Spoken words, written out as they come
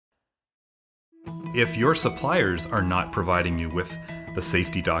if your suppliers are not providing you with the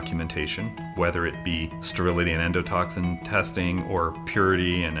safety documentation, whether it be sterility and endotoxin testing or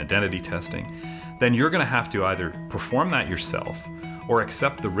purity and identity testing, then you're going to have to either perform that yourself or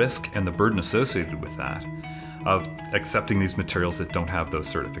accept the risk and the burden associated with that of accepting these materials that don't have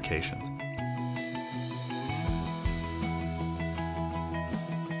those certifications.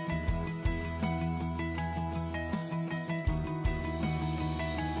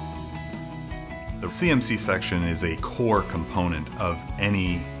 The CMC section is a core component of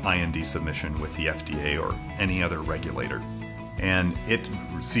any IND submission with the FDA or any other regulator. And it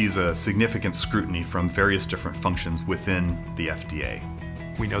sees a significant scrutiny from various different functions within the FDA.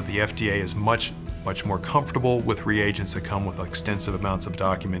 We know the FDA is much more comfortable with reagents that come with extensive amounts of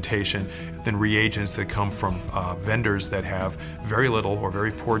documentation than reagents that come from vendors that have very little or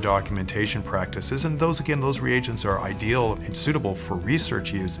very poor documentation practices. And those reagents are ideal and suitable for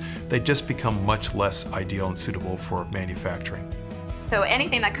research use. They just become much less ideal and suitable for manufacturing. So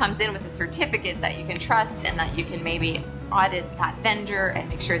anything that comes in with a certificate that you can trust and that you can maybe audit that vendor and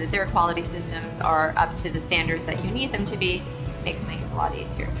make sure that their quality systems are up to the standards that you need them to be makes things a lot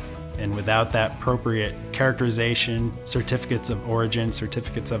easier. And without that appropriate characterization, certificates of origin,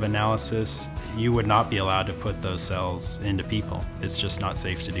 certificates of analysis, you would not be allowed to put those cells into people. It's just not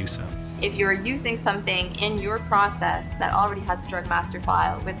safe to do so. If you're using something in your process that already has a drug master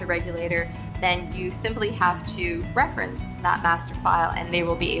file with the regulator, then you simply have to reference that master file and they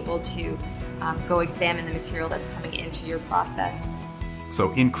will be able to go examine the material that's coming into your process.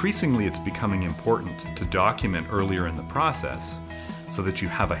 So increasingly it's becoming important to document earlier in the process so that you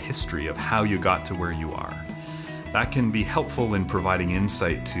have a history of how you got to where you are. That can be helpful in providing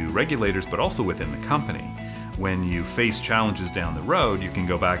insight to regulators, but also within the company. When you face challenges down the road, you can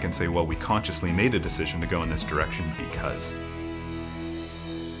go back and say, well, we consciously made a decision to go in this direction because.